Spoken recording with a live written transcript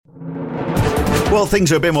Well,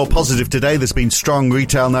 things are a bit more positive today. There's been strong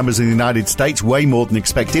retail numbers in the United States, way more than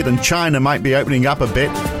expected, and China might be opening up a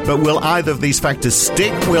bit. But will either of these factors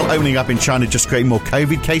stick? Will opening up in China just create more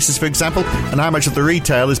COVID cases, for example? And how much of the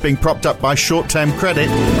retail is being propped up by short-term credit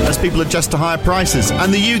as people adjust to higher prices?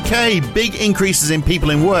 And the UK, big increases in people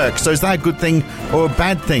in work. So is that a good thing or a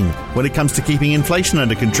bad thing when it comes to keeping inflation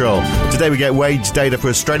under control? Today we get wage data for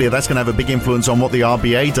Australia. That's going to have a big influence on what the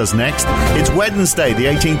RBA does next. It's Wednesday, the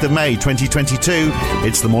 18th of May, 2022.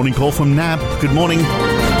 It's the morning call from NAB. Good morning.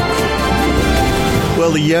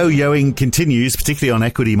 Well, the yo-yoing continues, particularly on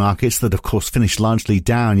equity markets that, of course, finished largely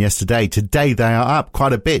down yesterday. Today, they are up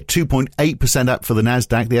quite a bit, 2.8% up for the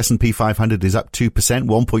Nasdaq. The S&P 500 is up 2%,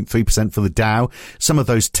 1.3% for the Dow. Some of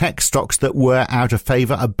those tech stocks that were out of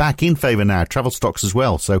favour are back in favour now. Travel stocks as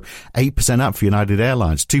well. So 8% up for United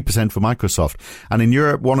Airlines, 2% for Microsoft. And in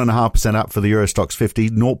Europe, 1.5% up for the Eurostoxx 50,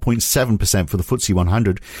 0.7% for the FTSE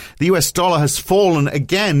 100. The US dollar has fallen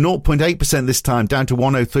again, 0.8% this time, down to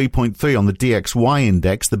 103.3 on the DXY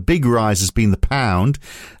index. The big rise has been the pound.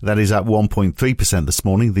 That is up 1.3% this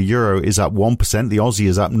morning. The euro is up 1%. The Aussie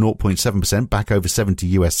is up 0.7%, back over 70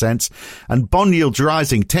 US cents. And bond yields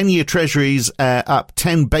rising. 10-year treasuries up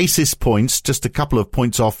 10 basis points, just a couple of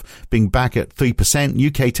points off being back at 3%.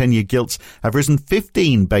 UK 10-year gilts have risen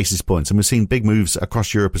 15 basis points. And we've seen big moves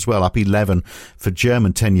across Europe as well, up 11 for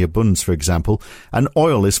German 10-year bunds, for example. And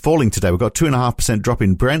oil is falling today. We've got 2.5% drop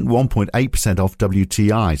in Brent, 1.8% off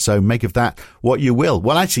WTI. So make of that what you will.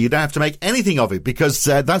 Well, actually, you don't have to make anything of it, because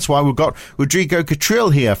that's why we've got Rodrigo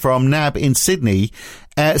Catril here from NAB in Sydney.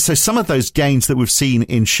 So some of those gains that we've seen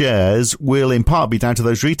in shares will in part be down to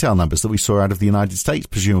those retail numbers that we saw out of the United States,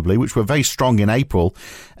 presumably, which were very strong in April,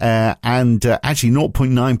 and actually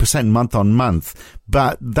 0.9% month on month.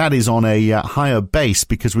 But that is on a higher base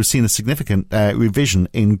because we've seen a significant revision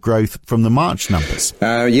in growth from the March numbers.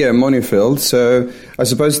 Morning, Phil. So I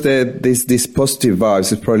suppose that this positive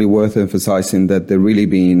vibes is probably worth emphasizing that they're really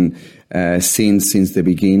been seen since the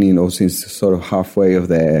beginning, or since sort of halfway of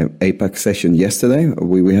the APAC session yesterday.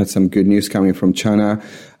 We had some good news coming from China,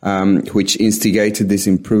 which instigated this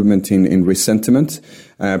improvement in risk sentiment.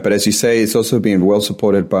 But as you say, it's also been well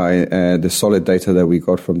supported by the solid data that we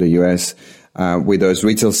got from the US, with those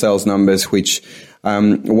retail sales numbers, which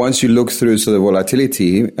once you look through sort of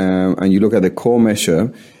volatility and you look at the core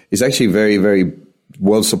measure, is actually very, very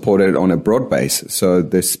well supported on a broad base. So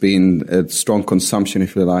there's been a strong consumption,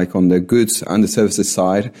 if you like, on the goods and the services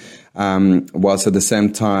side, whilst at the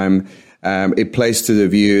same time it plays to the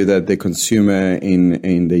view that the consumer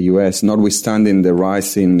in the US, notwithstanding the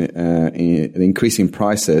rise in the increase in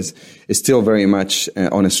prices, is still very much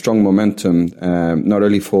on a strong momentum, not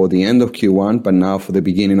only for the end of Q1, but now for the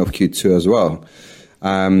beginning of Q2 as well.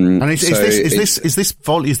 And is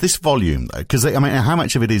this volume though? Because I mean, how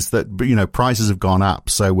much of it is that, you know, prices have gone up,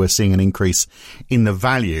 so we're seeing an increase in the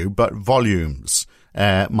value, but volumes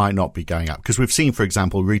might not be going up? Because we've seen, for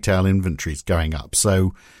example, retail inventories going up,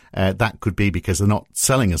 so that could be because they're not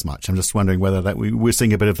selling as much. I'm just wondering whether that we're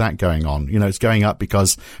seeing a bit of that going on. You know, it's going up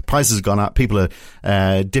because prices have gone up. People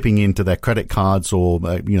are dipping into their credit cards, or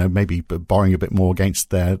you know, maybe borrowing a bit more against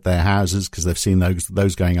their houses because they've seen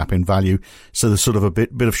those going up in value. So there's sort of a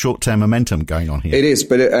bit of short-term momentum going on here. It is,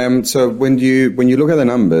 but so when you look at the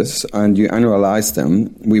numbers and you annualize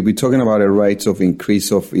them, we're talking about a rate of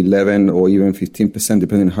increase of 11 or even 15%,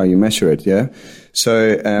 depending on how you measure it. Yeah.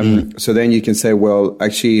 So then you can say, well,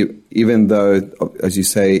 actually, even though, as you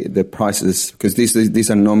say, the prices, because these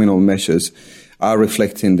are nominal measures, are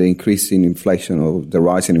reflecting the increase in inflation or the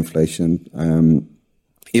rise in inflation,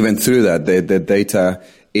 even through that, the data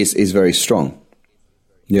is very strong.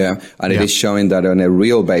 Yeah. And it is showing that on a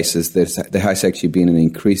real basis, there has actually been an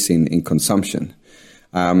increase in consumption.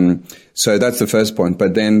 So that's the first point.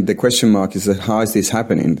 But then the question mark is, how is this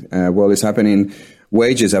happening? Well, it's happening.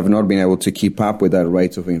 Wages have not been able to keep up with that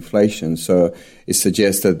rate of inflation. So it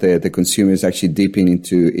suggests that the consumer is actually dipping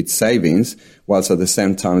into its savings, whilst at the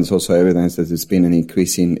same time it's also evidence that there's been an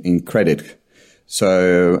increase in credit.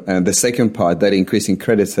 So the second part, that increase in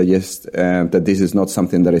credit, suggests that this is not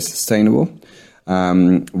something that is sustainable.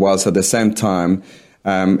 Whilst at the same time,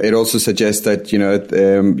 it also suggests that,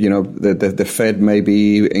 the Fed may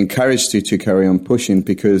be encouraged to carry on pushing,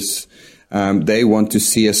 because they want to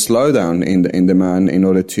see a slowdown in demand in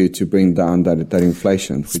order to bring down that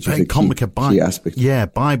inflation, which is a key aspect. Yeah,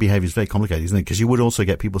 buy behavior is very complicated, isn't it? Because you would also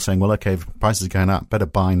get people saying, well, okay, if prices are going up, better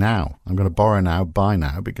buy now. I'm going to borrow now, buy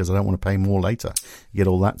now, because I don't want to pay more later. You get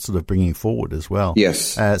all that sort of bringing forward as well.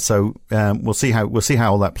 Yes. So we'll see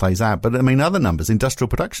how all that plays out. But I mean, other numbers, industrial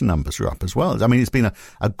production numbers are up as well. I mean, it's been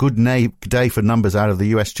a good day for numbers out of the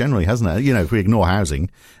US generally, hasn't it? You know, if we ignore housing,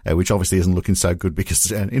 which obviously isn't looking so good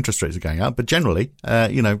because interest rates are going up, but generally,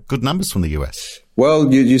 good numbers from the US.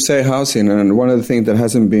 Well, you say housing, and one of the things that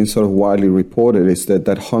hasn't been sort of widely reported is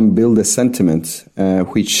that home builder sentiment,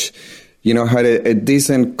 which, had a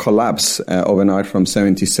decent collapse overnight from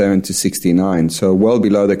 77 to 69. So well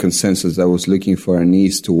below the consensus that was looking for an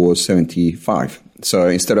ease towards 75. So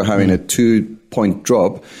instead of having a 2-point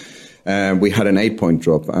drop, we had an 8-point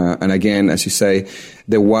drop. And again, as you say,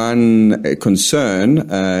 the one concern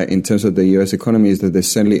in terms of the U.S. economy is that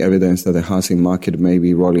there's certainly evidence that the housing market may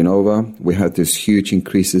be rolling over. We had these huge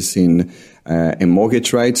increases in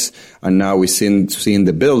mortgage rates, and now we're seeing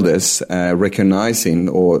the builders recognizing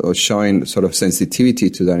or showing sort of sensitivity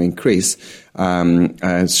to that increase,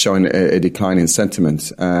 showing a decline in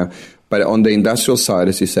sentiment. But on the industrial side,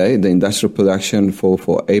 as you say, the industrial production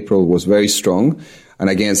for April was very strong. And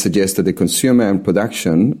again, suggests that the consumer and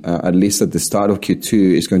production, at least at the start of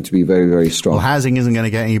Q2, is going to be very, very strong. Well, housing isn't going to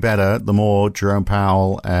get any better the more Jerome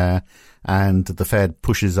Powell and the Fed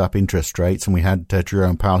pushes up interest rates. And we had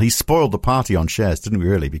Jerome Powell. He spoiled the party on shares, didn't we,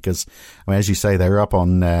 really? Because, I mean, as you say, they were up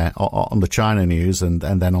on the China news and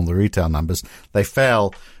then on the retail numbers. They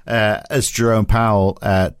fell as Jerome Powell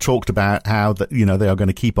talked about how that they are going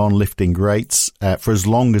to keep on lifting rates for as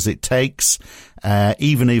long as it takes.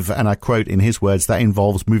 Even if, and I quote in his words, that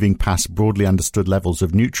involves moving past broadly understood levels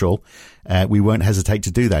of neutral, we won't hesitate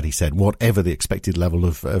to do that, he said, whatever the expected level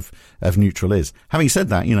of neutral is. Having said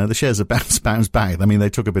that, the shares have bounced back. I mean, they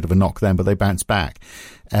took a bit of a knock then, but they bounced back.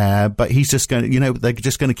 But he's just going to, they're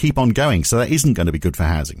just going to keep on going. So that isn't going to be good for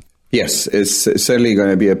housing. Yes, it's certainly going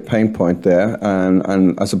to be a pain point there.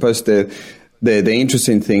 And I suppose the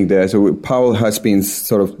interesting thing there, so Powell has been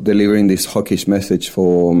sort of delivering this hawkish message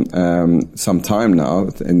for some time now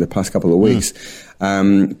in the past couple of weeks.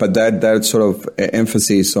 But that sort of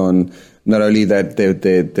emphasis on not only that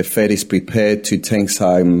the Fed is prepared to take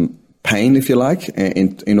some pain, if you like,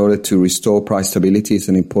 in order to restore price stability is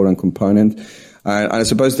an important component. And I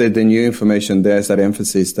suppose that the new information there is that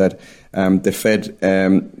emphasis that the Fed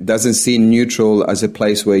doesn't see neutral as a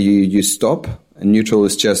place where you stop. And neutral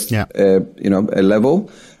is just a level.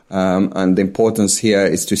 And the importance here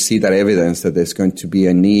is to see that evidence that there's going to be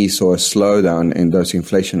an ease or a slowdown in those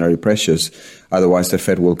inflationary pressures. Otherwise, the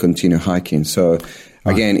Fed will continue hiking. So,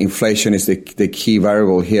 again, inflation is the key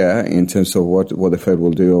variable here in terms of what the Fed will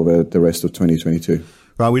do over the rest of 2022.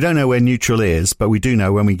 Right, we don't know where neutral is, but we do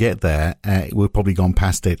know when we get there, we've probably gone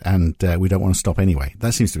past it, and we don't want to stop anyway.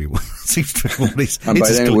 That seems to be what he's... And by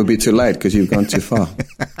then it would be too late because you've gone too far.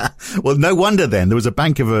 Well, no wonder then. There was a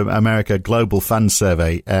Bank of America Global Fund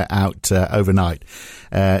survey out overnight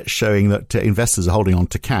showing that investors are holding on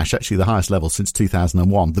to cash, actually the highest level since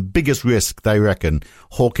 2001. The biggest risk, they reckon,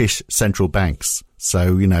 hawkish central banks.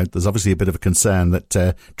 So, there's obviously a bit of a concern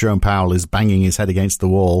that Jerome Powell is banging his head against the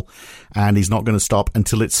wall and he's not going to stop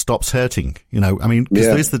until it stops hurting. Because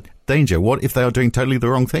there's the danger. What if they are doing totally the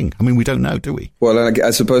wrong thing? I mean, we don't know, do we? Well,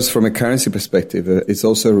 I suppose from a currency perspective, it's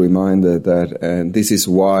also a reminder that this is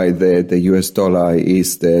why the US dollar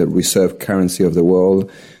is the reserve currency of the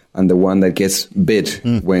world and the one that gets bid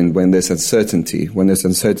when there's uncertainty. When there's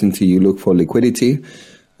uncertainty, you look for liquidity.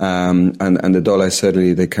 And the dollar is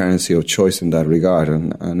certainly the currency of choice in that regard.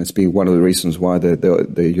 And it's been one of the reasons why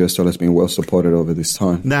the US dollar has been well supported over this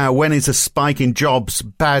time. Now, when it's a spike in jobs,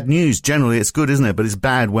 bad news. Generally, it's good, isn't it? But it's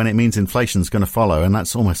bad when it means inflation is going to follow. And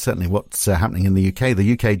that's almost certainly what's happening in the UK.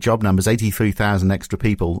 The UK job numbers, 83,000 extra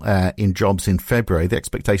people in jobs in February. The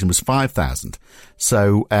expectation was 5,000.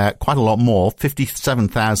 So quite a lot more,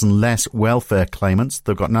 57,000 less welfare claimants.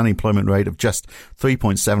 They've got an unemployment rate of just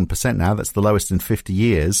 3.7% now. That's the lowest in 50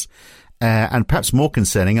 years. And perhaps more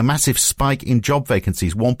concerning, a massive spike in job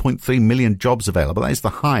vacancies, 1.3 million jobs available. That is the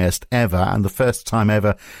highest ever and the first time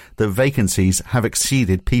ever that vacancies have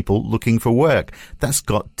exceeded people looking for work. That's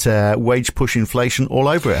got wage push inflation all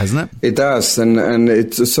over it, hasn't it? It does. And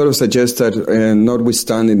it sort of suggests that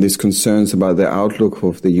notwithstanding these concerns about the outlook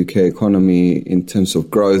of the UK economy in terms of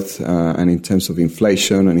growth and in terms of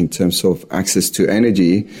inflation and in terms of access to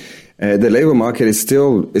energy, the labour market is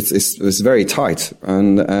still it's very tight,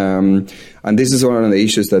 and this is one of the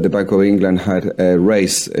issues that the Bank of England had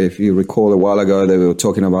raised. If you recall, a while ago, they were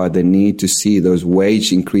talking about the need to see those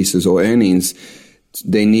wage increases or earnings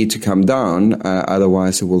they need to come down,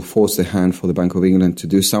 otherwise it will force the hand for the Bank of England to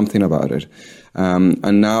do something about it.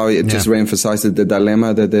 And now it just reemphasizes the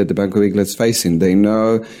dilemma that the Bank of England is facing. They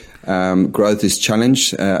know growth is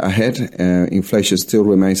challenged ahead. Inflation still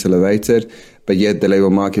remains elevated, but yet the labour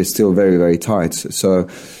market is still very, very tight. So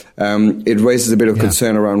it raises a bit of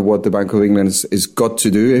concern around what the Bank of England is got to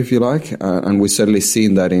do, if you like. And we've certainly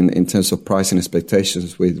seen that in terms of pricing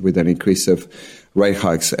expectations with an increase of rate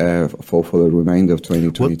hikes for the remainder of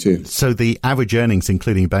 2022. Well, so the average earnings,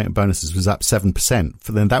 including bonuses, was up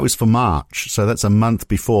 7%. That was for March. So that's a month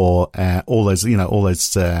before all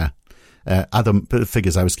those other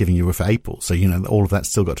figures I was giving you were for April. So, all of that's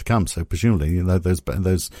still got to come. So presumably,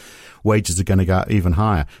 those wages are going to go even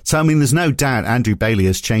higher. So, I mean, there's no doubt Andrew Bailey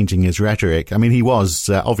is changing his rhetoric. I mean, he was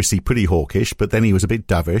obviously pretty hawkish, but then he was a bit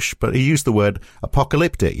dovish, but he used the word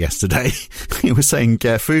apocalyptic yesterday. He was saying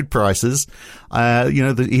food prices,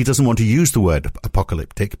 he doesn't want to use the word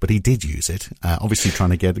apocalyptic, but he did use it, obviously trying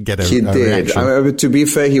to get a reaction. I mean, to be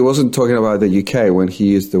fair, he wasn't talking about the UK when he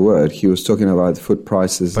used the word. He was talking about food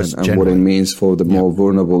prices and what it means for the more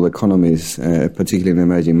vulnerable economies, particularly in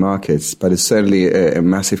emerging markets. But it's certainly a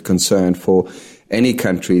massive concern for any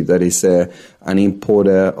country that is an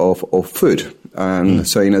importer of food. And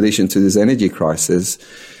so in addition to this energy crisis,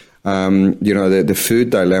 the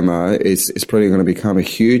food dilemma is probably going to become a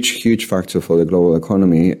huge factor for the global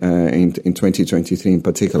economy in 2023 in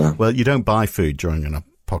particular. Well, you don't buy food during an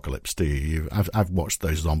apocalypse, do you? I've watched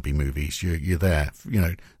those zombie movies. You're there,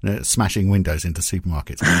 smashing windows into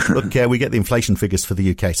supermarkets. Look, we get the inflation figures for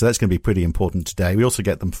the UK, so that's going to be pretty important today. We also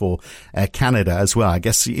get them for Canada as well. I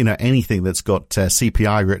guess anything that's got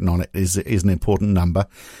CPI written on it is an important number.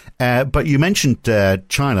 But you mentioned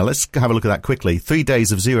China. Let's have a look at that quickly. 3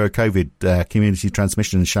 days of zero COVID community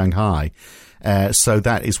transmission in Shanghai. So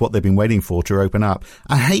that is what they've been waiting for to open up.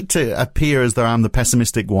 I hate to appear as though I'm the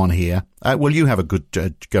pessimistic one here. Well, you have a good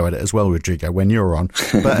go at it as well, Rodrigo, when you're on.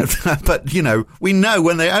 But we know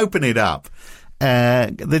when they open it up,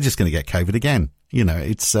 they're just going to get COVID again.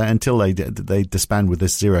 It's until they disband with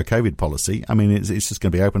this zero COVID policy. I mean, it's just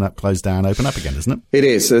going to be open up, close down, open up again, isn't it? It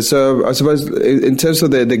is. So I suppose in terms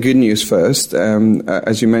of the good news first,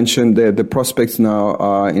 as you mentioned, the prospects now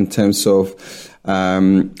are in terms of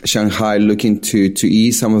Shanghai looking to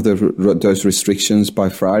ease some of those restrictions by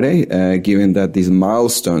Friday, given that these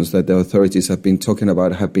milestones that the authorities have been talking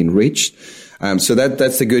about have been reached. So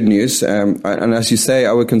that's the good news. And as you say,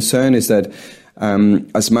 our concern is that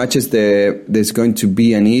as much as there's going to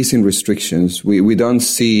be an ease in restrictions, we don't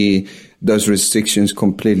see those restrictions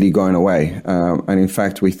completely going away. And in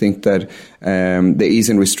fact, we think that the ease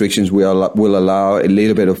in restrictions will allow a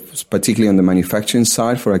little bit of, particularly on the manufacturing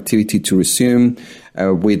side, for activity to resume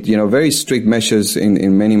with very strict measures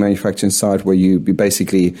in many manufacturing sites where you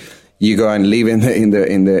go and live in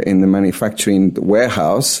the manufacturing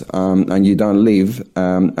warehouse and you don't leave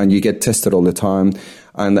and you get tested all the time.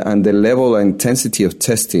 And the level and intensity of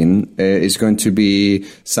testing is going to be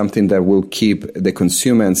something that will keep the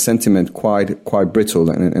consumer and sentiment quite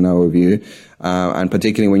brittle in our view. And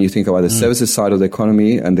particularly when you think about the services side of the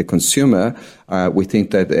economy and the consumer, we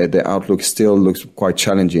think that the outlook still looks quite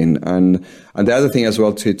challenging. And the other thing as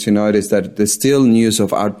well to note is that there's still news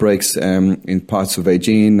of outbreaks in parts of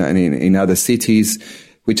Beijing and in other cities,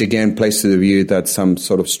 which again plays to the view that some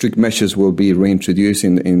sort of strict measures will be reintroduced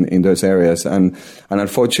in those areas. And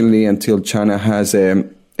unfortunately, until China has a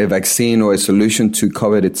vaccine or a solution to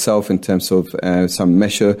COVID itself in terms of some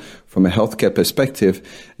measure from a healthcare perspective,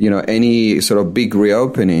 any sort of big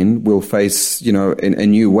reopening will face, a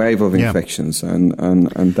new wave of infections. And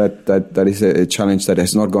that is a challenge that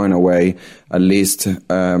has not gone away, at least,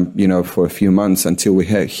 for a few months until we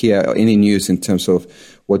hear any news in terms of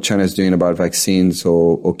what China's doing about vaccines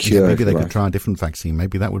or cure. Yeah, maybe they could try a different vaccine.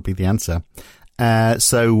 Maybe that would be the answer.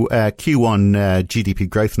 So Q1 GDP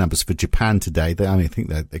growth numbers for Japan today, I think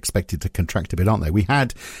they're expected to contract a bit, aren't they? We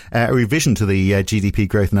had a revision to the GDP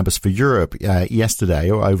growth numbers for Europe yesterday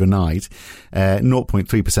or overnight,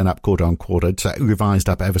 0.3% up quarter on quarter, so revised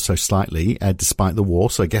up ever so slightly despite the war.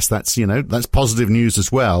 So I guess that's positive news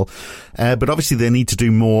as well. But obviously they need to do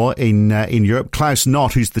more in Europe. Klaus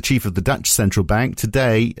Knot, who's the chief of the Dutch central bank,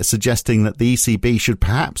 today suggesting that the ECB should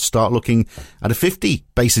perhaps start looking at a 50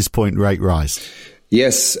 basis point rate rise.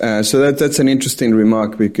 Yes, so that's an interesting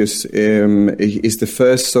remark because it's the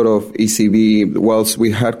first sort of ECB. Whilst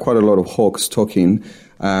we had quite a lot of hawks talking,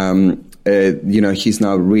 he's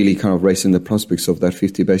now really kind of raising the prospects of that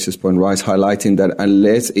 50 basis point rise, highlighting that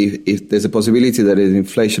unless if there's a possibility that the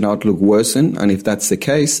inflation outlook worsen, and if that's the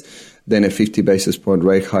case, then a 50 basis point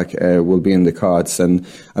rate hike will be in the cards. And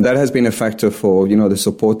that has been a factor for, the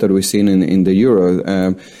support that we've seen in the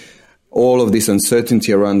euro. All of this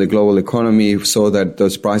uncertainty around the global economy saw that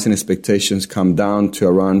those pricing expectations come down to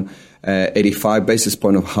around 85 basis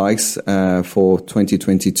point of hikes for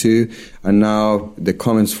 2022, and now the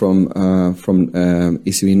comments from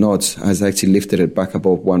ECB notes has actually lifted it back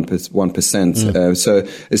above 1%. So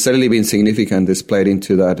it's certainly been significant. It's played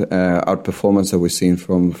into that outperformance that we've seen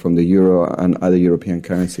from the euro and other European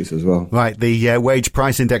currencies as well. Right, the wage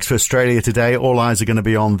price index for Australia today. All eyes are going to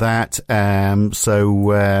be on that.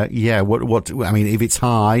 If it's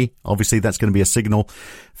high, obviously that's going to be a signal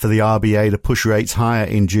for the RBA to push rates higher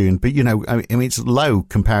in June. But, it's low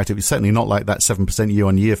comparative. It's certainly not like that 7%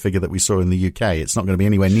 year-on-year figure that we saw in the UK. It's not going to be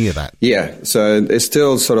anywhere near that. Yeah, so it's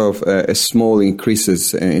still sort of a small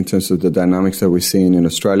increases in terms of the dynamics that we're seeing in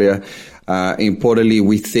Australia. Importantly,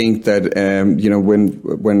 we think that, when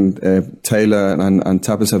Taylor and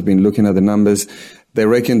Tapas have been looking at the numbers, they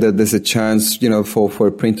reckon that there's a chance, for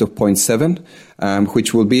a print of 0.7,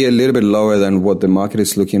 which will be a little bit lower than what the market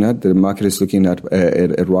is looking at. The market is looking at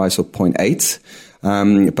a rise of 0.8.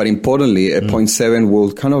 But importantly, a 0.7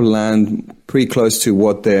 will kind of land pretty close to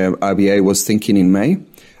what the RBA was thinking in May.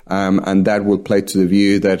 And that will play to the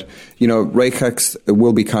view that, rate hikes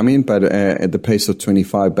will be coming, but at the pace of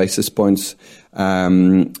 25 basis points,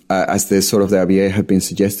 as the RBA had been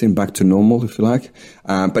suggesting, back to normal, if you like.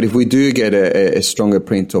 But if we do get a stronger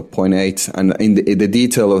print of 0.8, and in the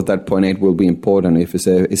detail of that 0.8 will be important. If it's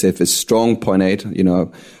a strong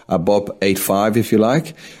 0.8, above 8.5, if you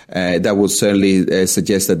like, that will certainly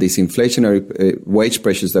suggest that these inflationary wage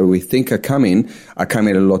pressures that we think are coming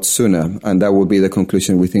a lot sooner, and that will be the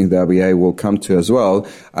conclusion we think the RBA will come to as well,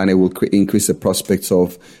 and it will increase the prospects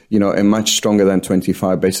of a much stronger than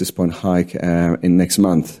 25 basis point hike in next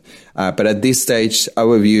month. But at this stage,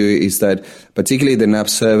 our view is that particularly the NAB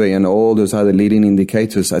survey and all those other leading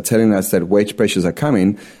indicators are telling us that wage pressures are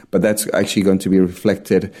coming, but that's actually going to be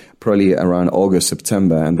reflected probably around August,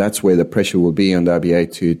 September, and that's where the pressure will be on the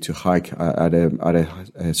RBA to hike at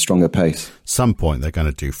a stronger pace. Some point they're going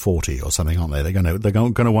to do 40 or something, aren't they? They're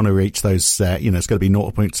going to want to reach those. It's going to be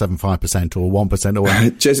 0.75% or 1% or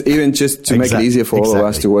just to make it easier for all of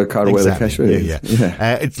us to work out where the cash rate is.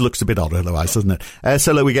 Yeah. It looks a bit odd otherwise, doesn't it?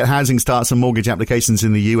 So look, we get housing starts and mortgage applications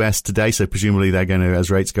in the US today. So presumably they're going to,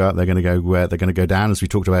 as rates go up, they're going to go down, as we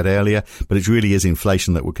talked about earlier. But it really is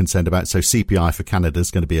inflation that we're concerned about. So CPI for Canada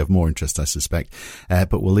is going to be of more interest, I suspect.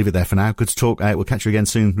 But we'll leave it there for now. Good to talk. We'll catch you again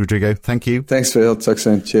soon, Rodrigo. Thank you. Thanks, Phil. Talk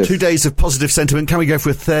soon. Cheers. 2 days of positive sentiment. Can we go for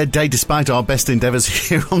a third day despite our best endeavours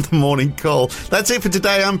here on the Morning Call? That's it for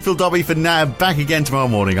today. I'm Phil Dobbie for now. Back again tomorrow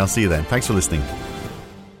morning. I'll see you then. Thanks for listening.